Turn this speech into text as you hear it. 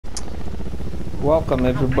Welcome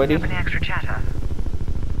everybody. Any extra chatter?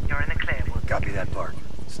 You're in the clear. Copy that, Bart.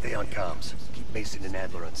 Stay on comms. Keep Mason and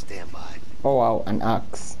Adler on standby. Oh wow, an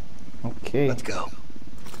axe. Okay. Let's go.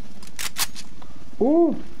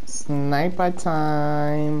 Ooh, sniper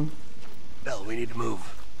time. Bell, we need to move.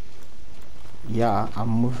 Yeah, I'm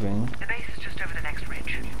moving. The base is just over the next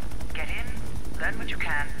ridge. Get in, learn what you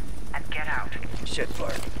can, and get out. Shit,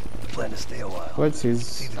 Bart. Plan to stay a while. What's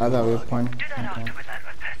his other weapon? Do that after we learn what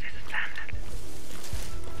Perseus has planned.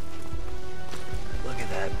 Look at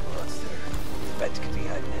that monster. Bets could be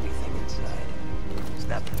hiding anything inside.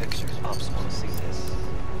 Snap the pictures. Ops want to see this.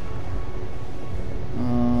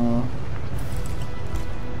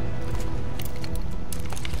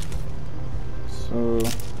 So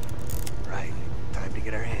Right. Time to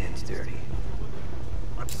get our hands dirty.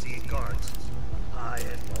 I'm seeing guards. High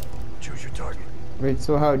and low. Choose your target. wait,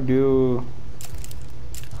 so how do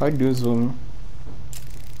you zoom?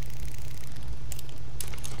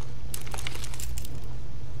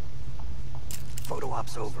 Photo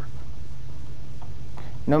ops over.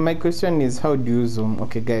 No, my question is how do you zoom?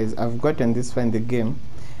 Okay guys, I've gotten this far in the game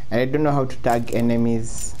and I don't know how to tag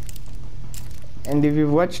enemies. And if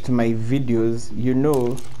you've watched my videos, you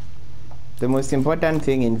know the most important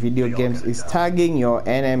thing in video games is tagging your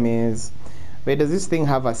enemies. Wait, does this thing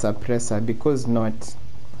have a suppressor? Because not.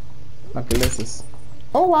 Okay, let's just...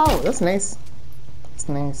 Oh wow, that's nice. That's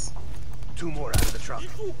nice. 2 more out of the truck.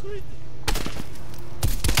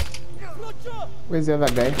 Where's the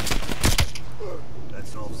other guy? That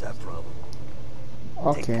solves that problem. Take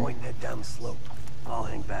Okay. point and head down the slope. I'll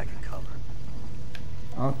hang back and cover.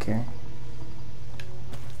 Okay.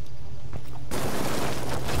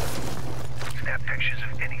 Snap pictures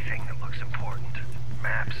of anything that looks important.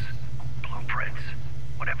 Maps, blueprints,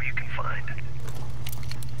 whatever you can find.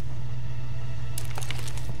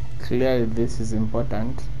 Clearly this is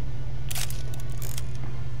important.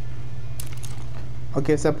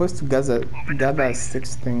 Okay, supposed to gather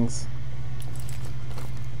 6 things.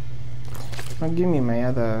 Now give me my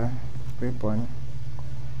other weapon.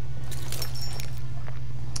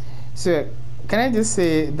 So can I just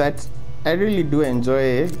say that I really do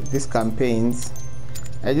enjoy these campaigns.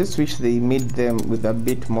 I just wish they made them with a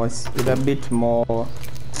bit more Find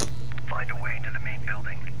a way into the main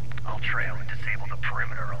building. I'll trail and disable the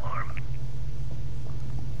perimeter alarm.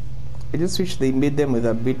 I just wish they made them with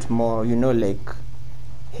a bit more, you know, like,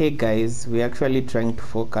 hey guys, we're actually trying to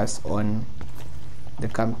focus on the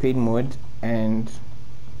campaign mode and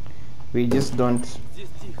we just don't.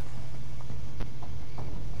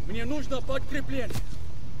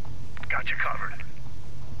 Got you covered.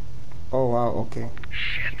 Oh wow, okay.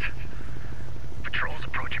 Shit. Patrol's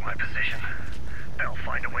approaching my position. Bell,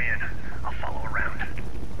 find a way in. I'll follow around.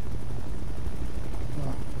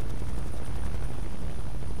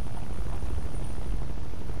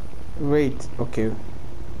 Wait, okay.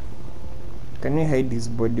 Can we hide his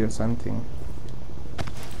body or something?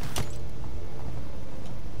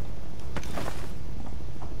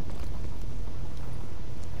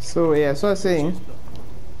 So yeah, so I was saying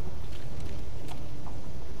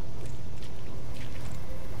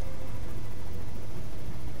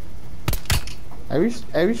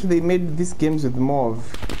I wish they made these games with more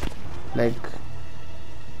of, like,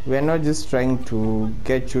 we're not just trying to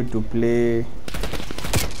get you to play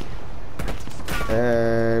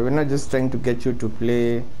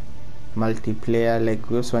multiplayer, like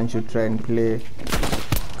we also want you to try and play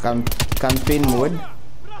campaign mode. Bell,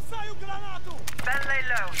 lay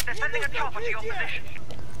low. They're sending a chopper to your position.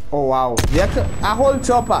 Oh wow, a whole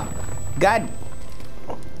chopper. God,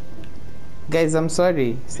 guys, I'm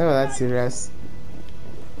sorry, it's never that serious.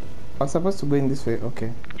 I was supposed to go in this way.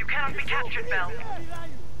 Okay. You cannot be captured, Bell.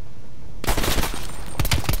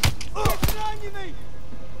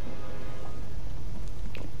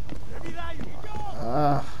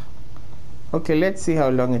 Okay, let's see how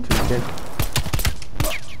long it will take.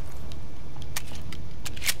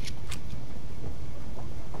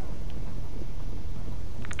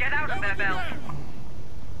 Get out of there, Bell.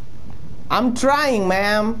 I'm trying,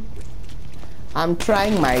 ma'am. I'm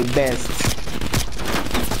trying my best.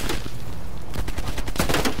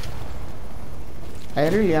 I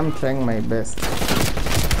really am trying my best. If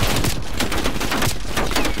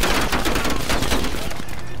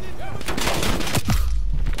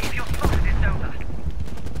you're spotted, it's over.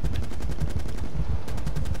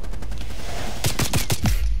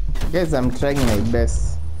 Guys, I'm trying my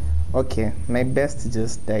best. Okay, my best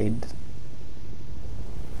just died.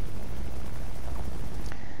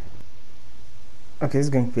 Okay, it's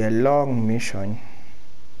going to be a long mission.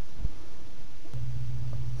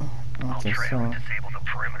 Okay, so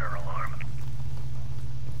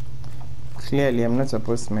Clearly, I'm not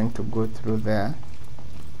supposed to go through there.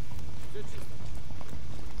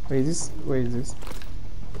 Where is this? Where is this?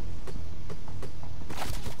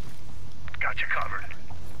 Got you covered.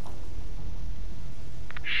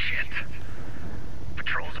 Shit.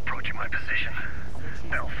 Patrol's approaching my position.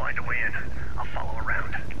 They'll find a way in. I'll follow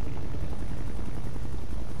around.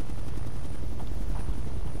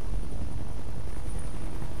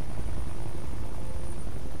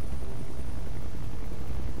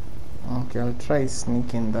 Okay, I'll try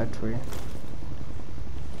sneaking that way.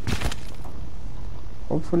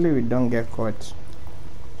 Hopefully we don't get caught.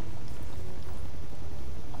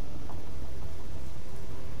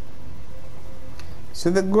 So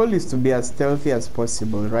the goal is to be as stealthy as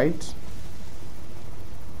possible, right?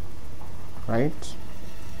 Right?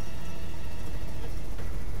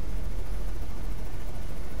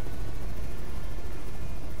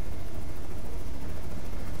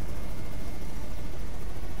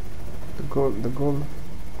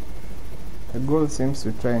 The goal seems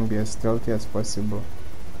to try and be as stealthy as possible.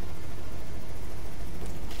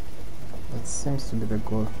 That seems to be the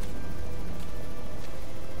goal.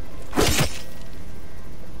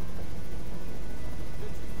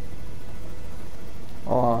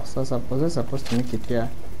 Oh, so we're supposed to make it here.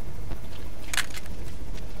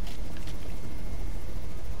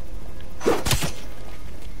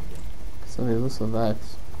 So there's also that.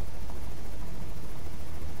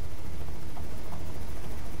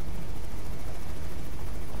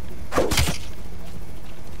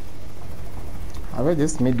 I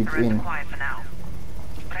just made it The rest in. are quiet for now,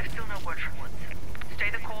 but I've still no word from Woods. Stay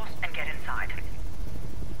the course and get inside.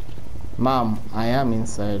 Mom, I am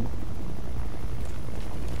inside.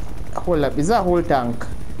 Hold up, is that a whole tank?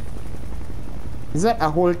 Is that a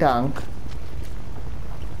whole tank?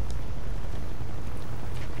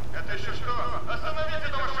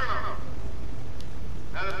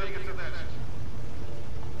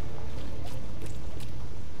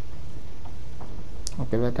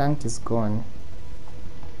 Okay, the tank is gone.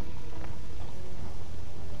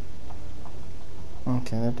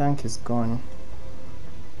 Okay, the tank is gone.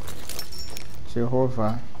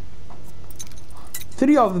 Jehovah.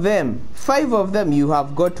 3 of them, 5 of them, you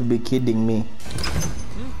have got to be kidding me.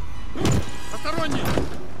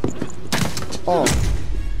 Oh.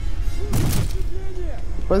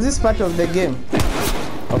 Was this part of the game?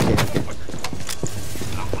 Okay.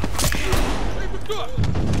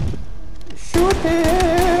 Shoot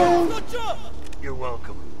him! You're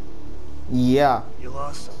welcome. Yeah. You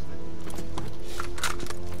lost something.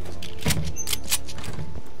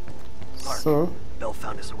 So, Bell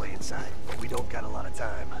found us a way inside, but we don't got a lot of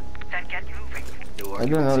time. Then get moving. No I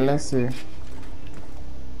don't know, arguments here. let's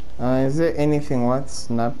see. Is there anything worth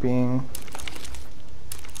snapping?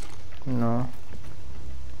 No.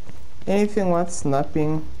 Anything worth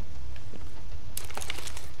snapping?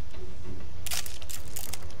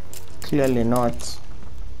 Clearly not.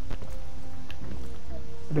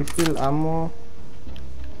 Refill ammo.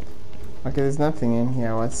 Okay, there's nothing in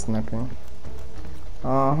here worth snapping.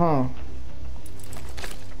 I'm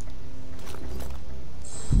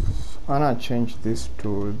gonna change this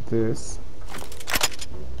to this.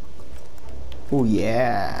 Oh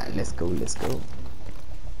yeah, let's go.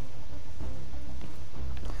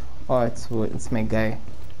 Oh, it's my guy.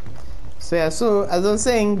 So yeah, so as I was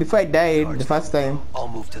saying before I died the first time. I'll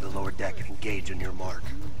move to the lower deck and engage on your mark.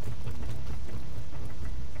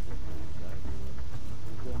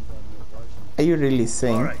 Are you really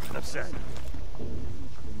saying? All right, I'm set.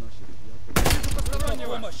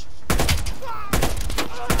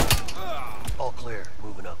 All clear.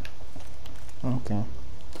 Moving up. Okay.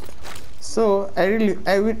 So I really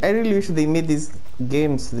wish they made these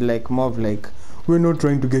games like more of like, we're not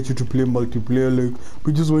trying to get you to play multiplayer, like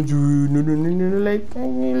we just want you like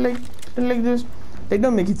just they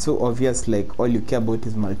don't make it so obvious like all you care about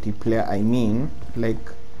is multiplayer. I mean,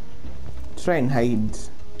 like try and hide,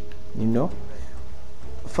 you know.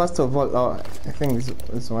 First of all, I think this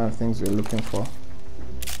is one of the things we're looking for.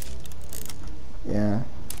 Yeah.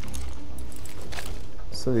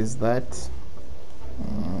 So is that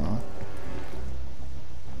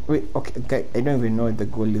wait, okay, guy, I don't even know what the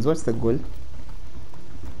goal is. What's the goal?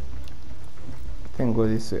 I think go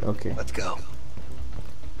this way. Okay. Let's go.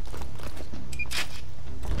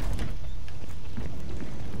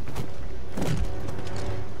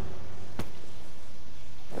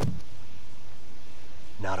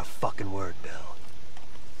 Not a fucking word, Bill.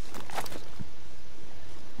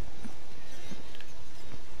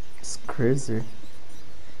 It's crazy.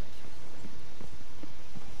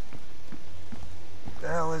 The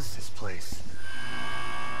hell is this place?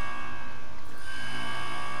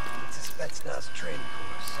 It's a Spetsnaz training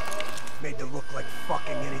course. Made to look like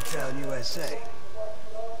fucking Anytown, USA.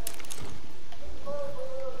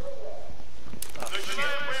 Oh shit,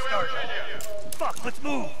 we're starting. Fuck, let's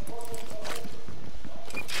move!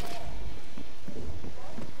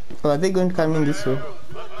 Oh, are they going to come in this way?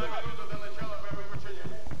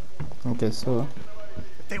 Okay, so...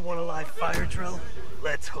 They want a live fire drill?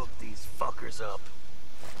 Let's hook these fuckers up.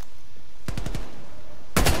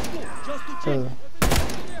 So,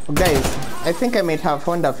 guys, I think I might have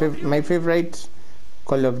found my favorite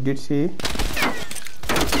Call of Duty.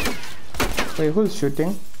 Wait, who's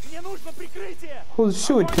shooting? Who's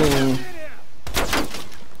shooting?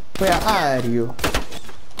 Where are you?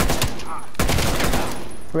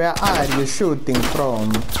 Where are you shooting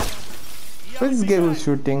from? Where's this guy who's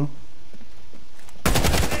shooting?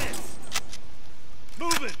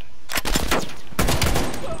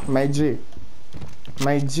 My G.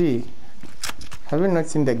 My G. Have you not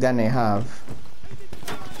seen the gun I have?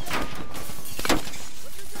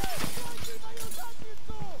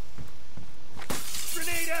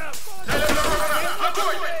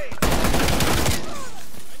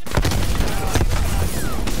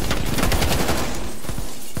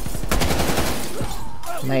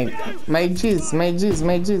 My G's.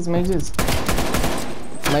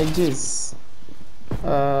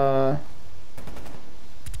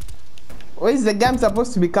 What is the gun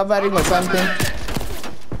supposed to be covering or something?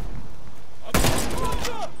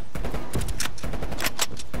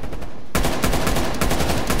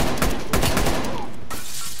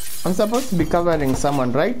 I'm supposed to be covering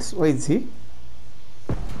someone, right? Where is he?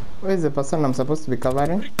 Where is the person I'm supposed to be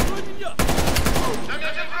covering?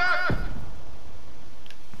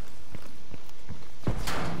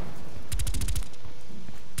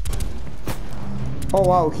 Oh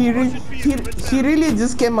wow, he really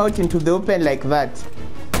just came out into the open like that.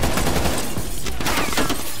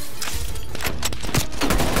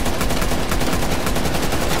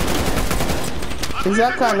 Is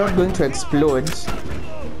that car not going to explode?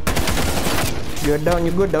 You're down,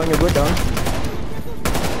 you go down. You go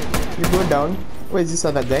down. Where is this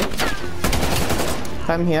other guy?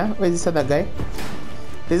 Come here. Where is this other guy?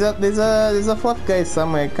 There's a fourth guy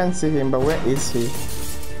somewhere. I can't see him, but where is he?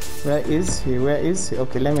 Where is he?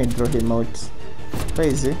 Okay, let me draw him out. Where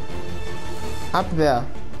is he? Up there.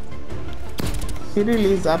 He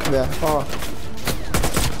really is up there. Oh.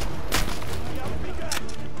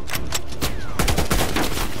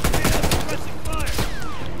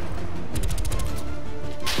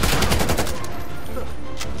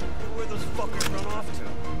 Where those fuckers run off to?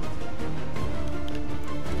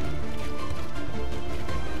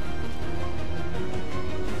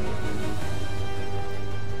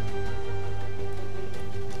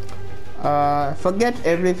 Forget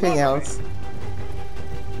everything else.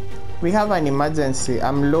 We have an emergency.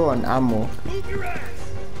 I'm low on ammo. Move your ass!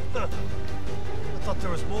 Huh. I thought there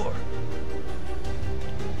was more.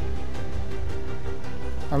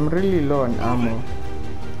 I'm really low on ammo.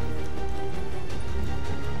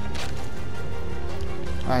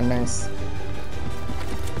 Ah, nice.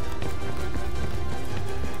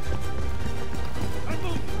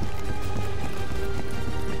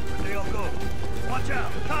 They all go. Watch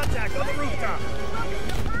out! Contact on the rooftop!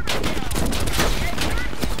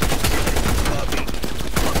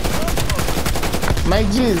 My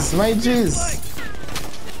G's.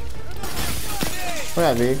 Where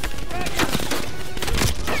are they?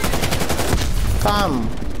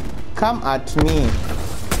 Come at me.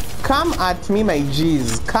 Come at me, my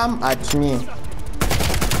G's. Come at me.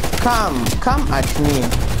 Come at me.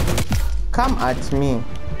 Come at me.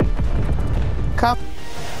 Come.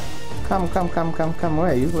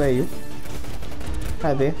 Where are you? Where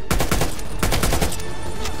are they?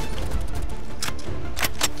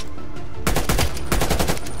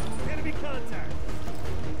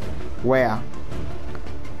 Where?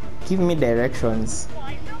 Give me directions.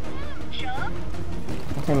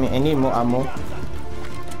 Okay, I need more ammo.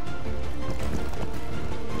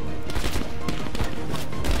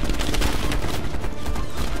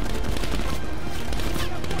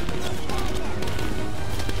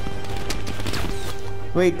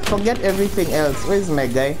 Wait, forget everything else. Where's my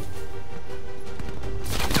guy?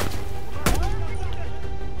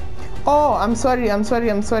 Oh, I'm sorry.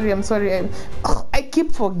 I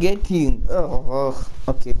keep forgetting. Oh,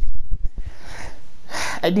 okay.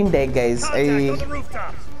 I didn't die, guys.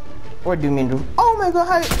 What do you mean? Oh my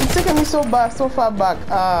god, it's taking me so far back.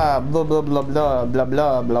 Blah blah blah blah blah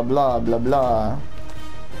blah blah blah blah blah.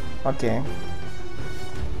 Okay.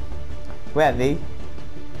 Where are they?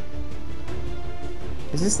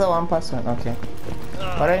 Is this the one person? Okay.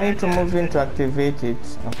 But I need to move in to activate it.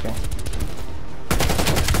 Okay.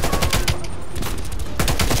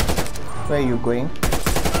 Where are you going?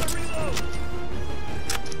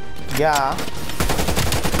 Yeah.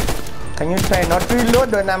 Can you try not to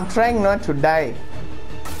reload when I'm trying not to die?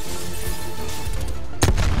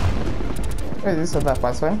 Where is this other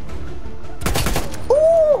person?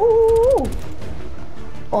 Ooh!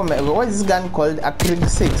 Oh my god, what is this gun called? A Krieg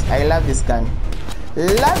 6. I love this gun.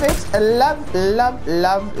 Love it.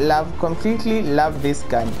 Love. Completely love this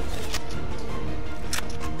gun.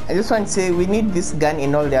 I just want to say we need this gun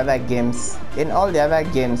in all the other games. In all the other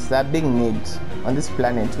games that are being made on this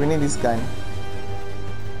planet, we need this gun.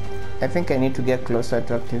 I think I need to get closer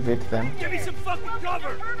to activate them. Give me some fucking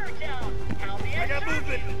cover! I got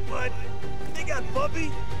movement, bud. They got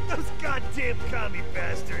Bubby? Those goddamn commie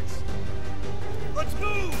bastards. Let's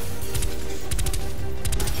move!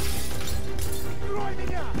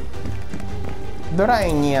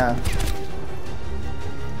 Dorainia.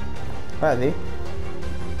 Where are they?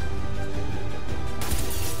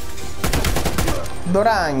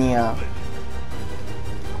 Dorania.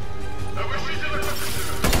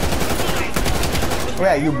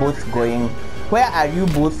 Where are you both going? Where are you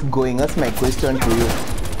both going? That's my question to you.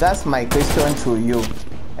 That's my question to you.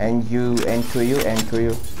 And you, and to you, and to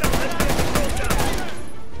you.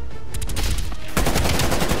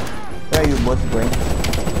 Where are you both going?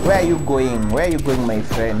 Where are you going? Where are you going, my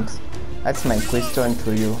friend? That's my question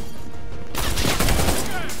to you.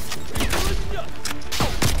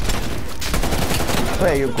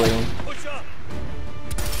 Where are you going?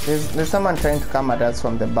 There's someone trying to come at us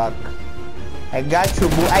from the back. I got you,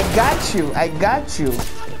 boo. I got you. I got you.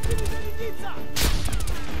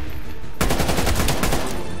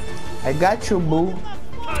 I got you, boo.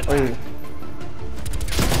 Wait.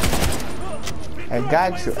 I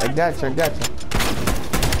got you. I got you. I got you.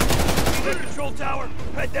 Control tower,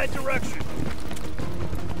 head that direction.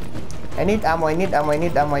 I need ammo. I need ammo. I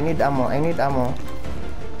need ammo. I need ammo. I need ammo.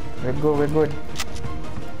 We're good. We're good.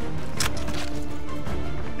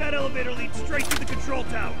 That elevator leads straight to the control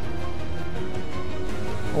tower.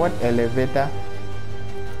 What elevator?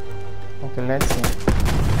 Okay, let's see.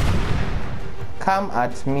 Come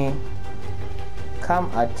at me.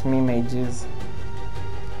 Come at me, mages.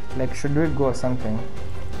 Like, should we go or something?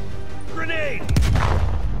 Grenade!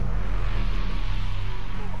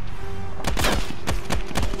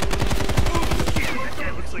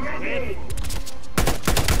 That looks like a handful.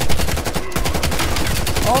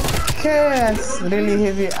 Okay, that's really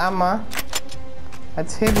heavy armor.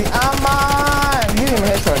 That's heavy armor. Give him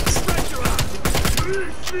headshots.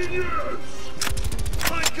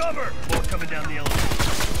 Find cover. More coming down the elevator.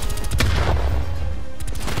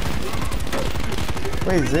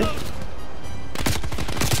 Where is it?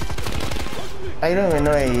 I don't even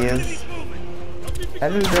know where he is. I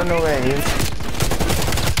really don't know where he is.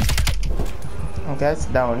 Okay, that's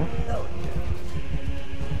down.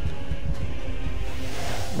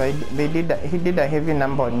 But he did a heavy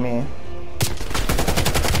number on me.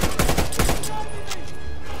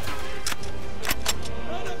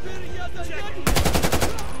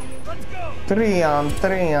 Three.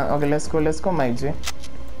 Okay, let's go, my G.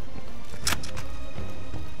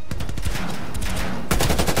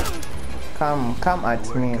 Come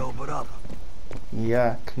at me.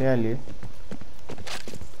 Yeah, clearly.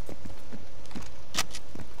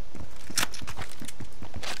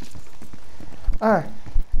 Ah,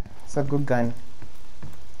 it's a good gun.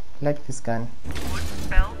 I like this gun.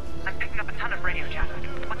 Bell, I'm picking up a ton of radio chatter.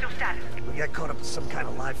 What's your status? We got caught up in some kind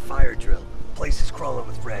of live fire drill. Place is crawling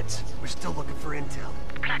with Reds. We're still looking for intel.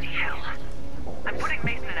 Bloody hell. I'm putting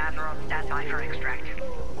Mason and Adler on standby for extract.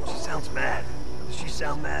 She sounds mad. Does she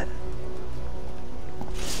sound mad?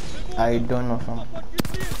 I don't know from.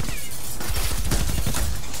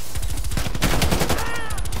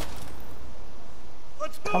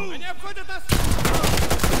 Let's move!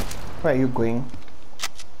 Where are you going?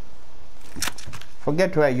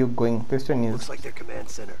 Forget where you're going. Question is. Looks like their command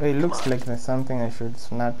center. It looks like there's something I should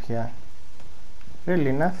snap here.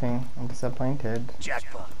 Really nothing. I'm disappointed.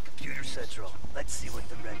 Jackpot. Computer Central. Let's see what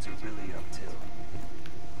the Reds are really up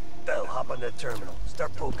to. Bell, hop on that terminal.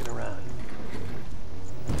 Start poking around.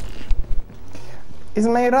 Is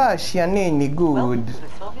my Russian any good? Welcome to the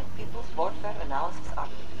Soviet People's Warfare Analysis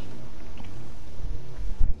Article.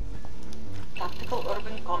 Tactical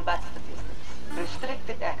Urban Combat Statistics.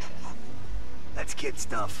 Restricted access. That's kid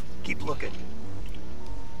stuff. Keep looking.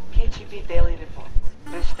 KGB Daily Reports.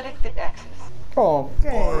 Restricted access.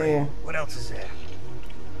 Okay. Boring. What else is there?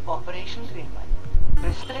 Operation Greenlight.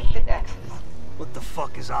 Restricted access. What the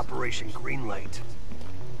fuck is Operation Greenlight?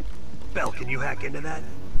 Bell, can you hack into that?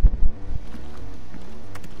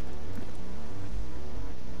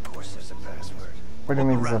 Of course there's a password. What do you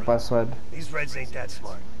mean there's a password? These Reds ain't that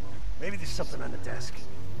smart. Maybe there's something on the desk.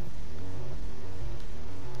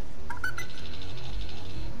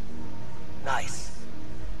 Nice.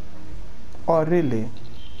 Oh, really?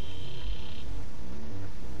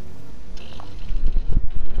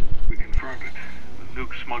 We confirmed it. The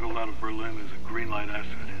nuke smuggled out of Berlin is a GREENLIGHT asset.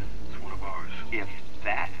 It's one of ours. If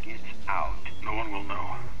that gets out, No one will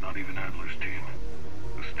know, not even Adler's team.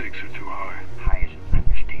 The stakes are too high. high is an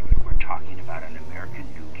understatement. We're talking about an American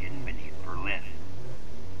nuke hidden beneath Berlin.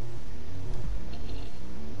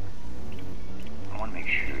 I want to make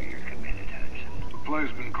sure you're committed, Hudson. The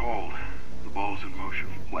play's been called. The ball's in motion.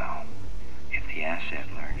 Well, if the asset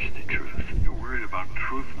learns the truth, You're worried about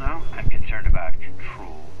truth now? I'm concerned about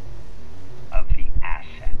control of the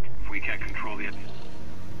asset. If we can't control the...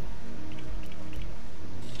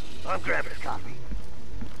 I'm grabbing a copy.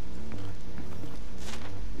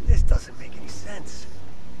 This doesn't make any sense.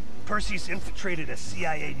 Perseus infiltrated a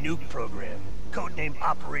CIA nuke program, codenamed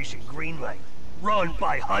Operation Greenlight, run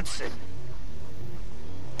by Hudson.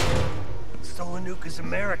 Stolen nuke is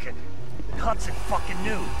American, and Hudson fucking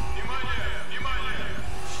knew.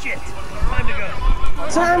 Shit, time to go.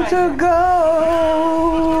 Time to go!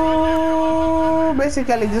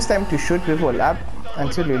 Basically, just time to shoot people up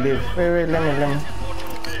until you leave. Wait, let me. I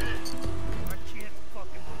can't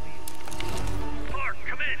fucking believe it. Park,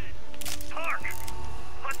 come in. Park!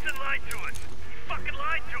 Hudson lied to us. Fucking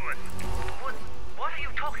lied to us. What are you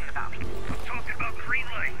talking about? I'm talking about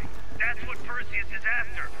Greenlight. That's what Perseus is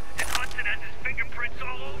after. And Hudson has his fingerprints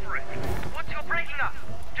all over it. What's your breaking up?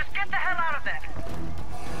 Just get the hell out of there.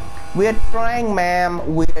 We're trying, ma'am.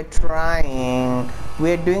 We're trying.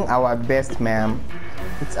 We're doing our best, ma'am.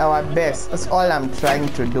 It's our best. That's all I'm trying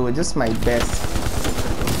to do. Just my best.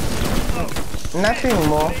 Nothing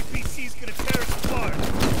more. APC's gonna tear us apart. Use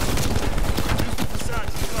the facade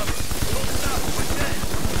to cover. Don't stop, we're dead.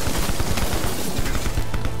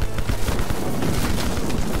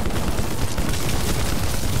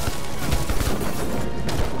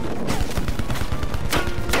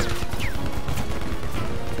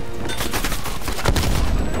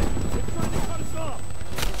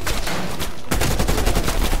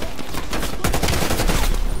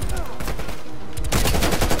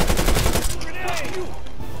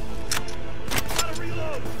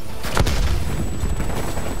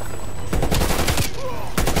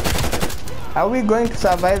 Are we going to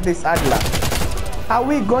survive this, Adler? Are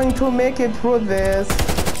we going to make it through this?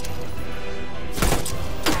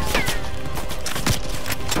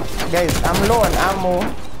 Guys, I'm low on ammo.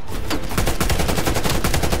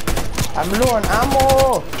 I'm low on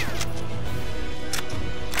ammo.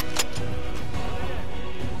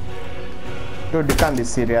 Dude, you can't be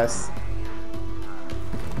serious.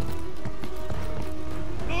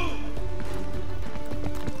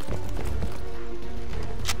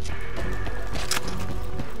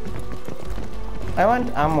 I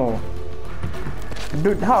want ammo.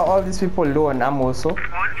 Dude, how are all these people low on ammo so? One,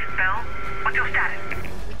 Bell, what's your status?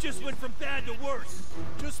 It just went from bad to worse.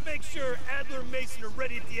 Just make sure Adler and Mason are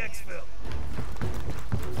ready at the exfil.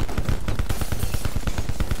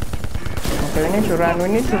 Okay, we need to run, we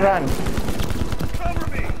need to run. Cover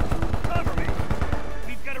me! Cover me!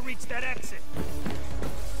 We've got to reach that exit.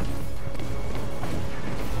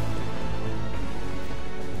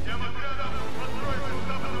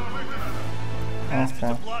 Bastards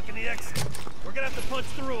are blocking the exit. We're gonna have to punch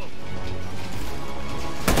through them.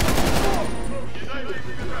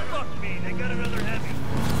 Fuck me, they got another heavy.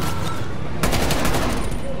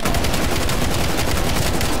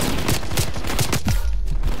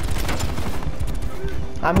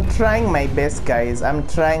 I'm trying my best, guys. I'm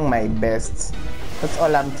trying my best. That's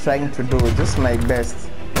all I'm trying to do, just my best.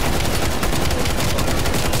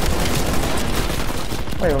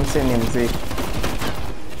 Why I'm saying music?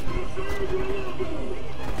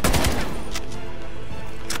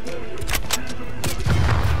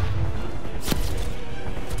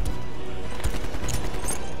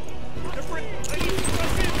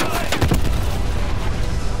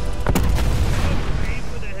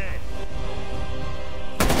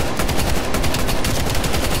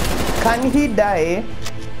 Can he die?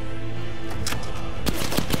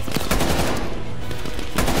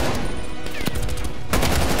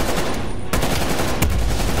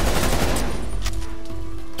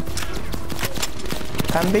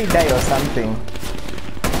 Can they die or something?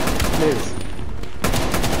 Please.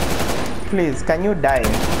 Please, can you die?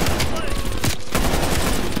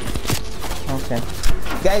 Okay.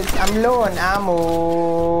 Guys, I'm low on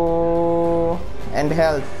ammo and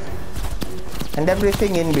health. And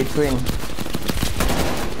everything in between.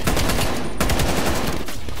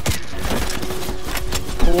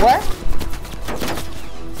 What?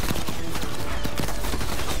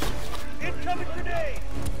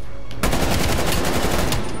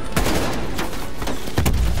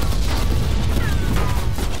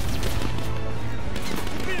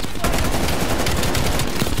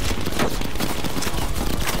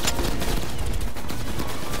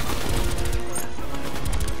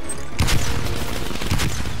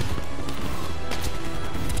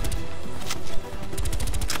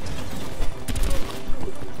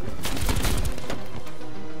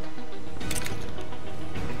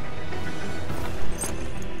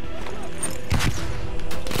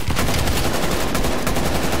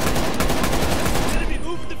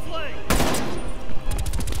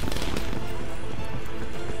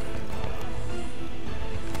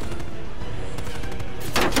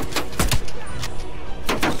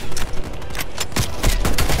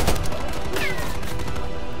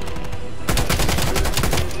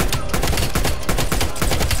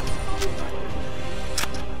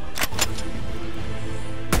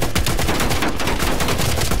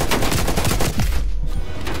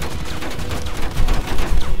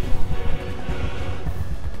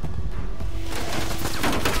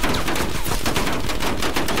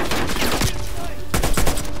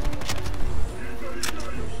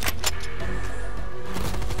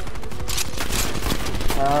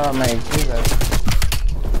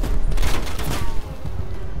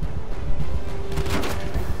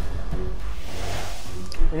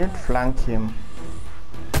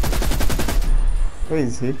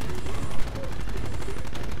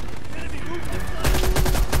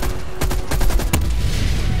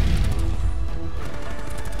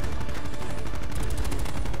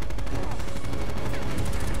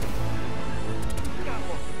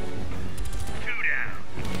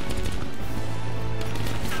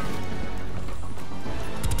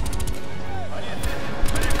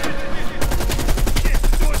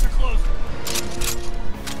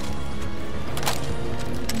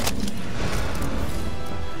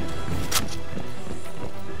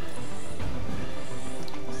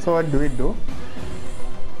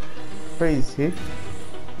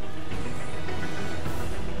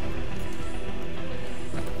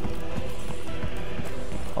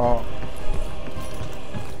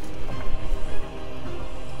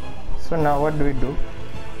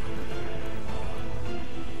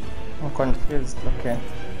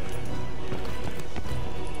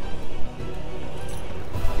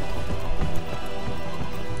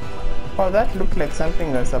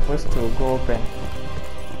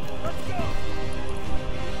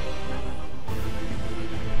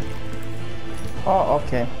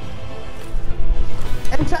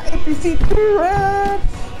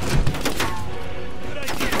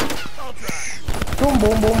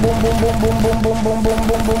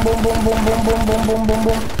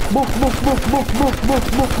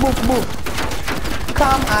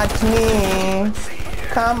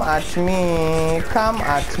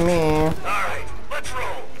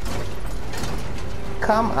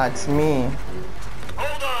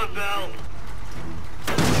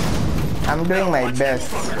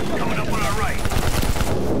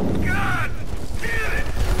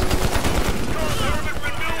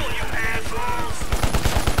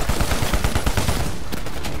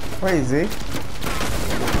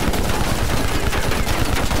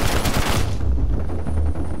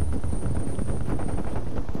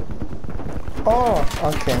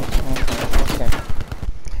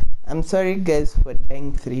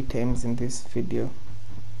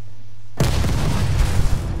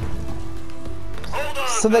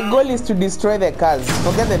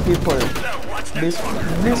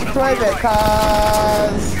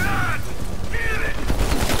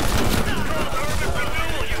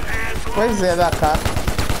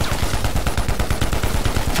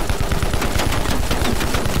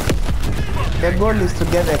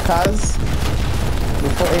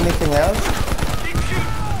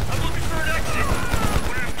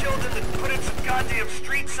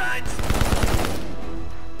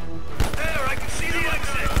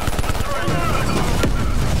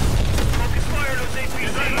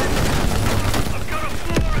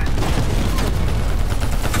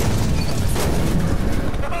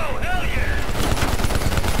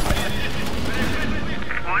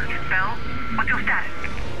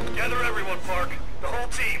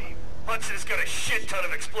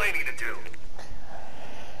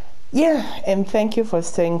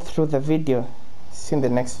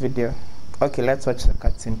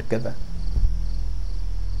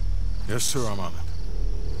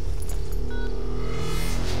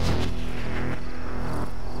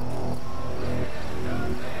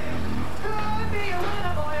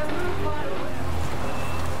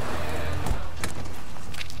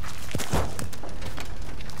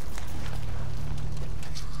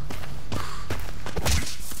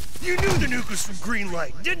 You knew the nuke was from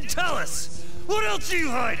GREENLIGHT. Didn't tell us. What else are you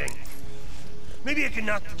hiding? Maybe I can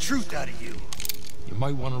knock the truth out of you. You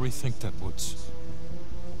might want to rethink that, Woods.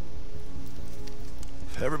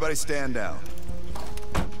 Everybody stand down.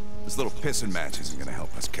 This little pissing match isn't gonna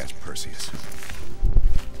help us catch Perseus.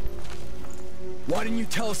 Why didn't you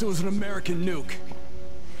tell us it was an American nuke?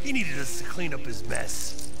 He needed us to clean up his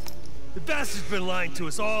mess. The bastard's been lying to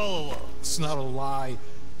us all along. It's not a lie.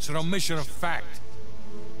 It's an omission of fact.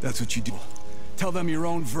 That's what you do. Tell them your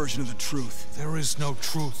own version of the truth. There is no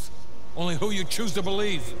truth. Only who you choose to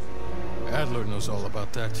believe. Adler knows all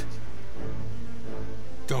about that.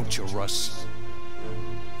 Don't you, Russ?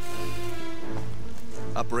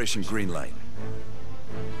 Operation GREENLIGHT.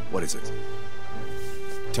 What is it?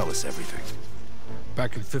 Tell us everything.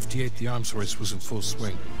 Back in '58, the arms race was in full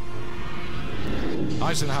swing.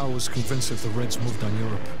 Eisenhower was convinced if the Reds moved on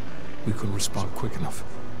Europe, we couldn't respond quick enough.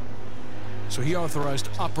 So he authorized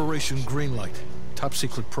Operation GREENLIGHT,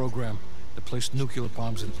 top-secret program that placed nuclear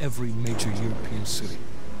bombs in every major European city.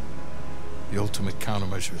 The ultimate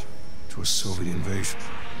countermeasure to a Soviet invasion.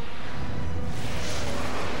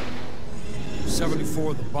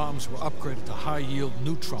 74 of the bombs were upgraded to high-yield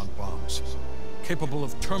neutron bombs, capable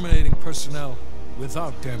of terminating personnel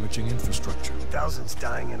without damaging infrastructure. Thousands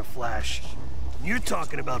dying in a flash. And you're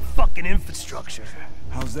talking about fucking infrastructure.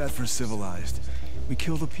 How's that for civilized? We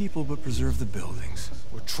kill the people but preserve the buildings.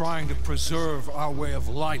 We're trying to preserve our way of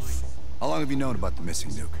life. How long have you known about the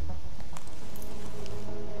missing nuke?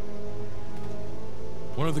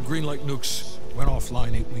 One of the GREENLIGHT nukes went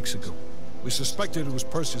offline 8 weeks ago. We suspected it was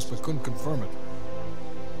Perseus, but couldn't confirm it.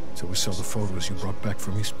 So we saw the photos you brought back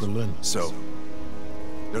from East Berlin. So,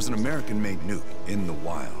 there's an American-made nuke in the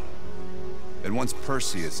wild. And once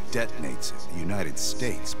Perseus detonates it, the United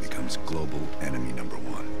States becomes global enemy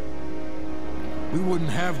 #1. We wouldn't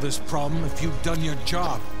have this problem if you'd done your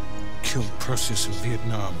job. Killed Perseus in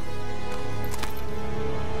Vietnam.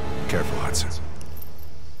 Careful, Hudson.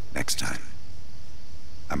 Next time,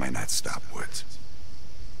 I might not stop Woods.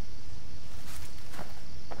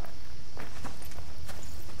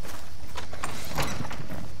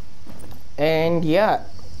 And yeah,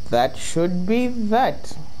 that should be that.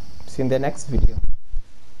 See you in the next video.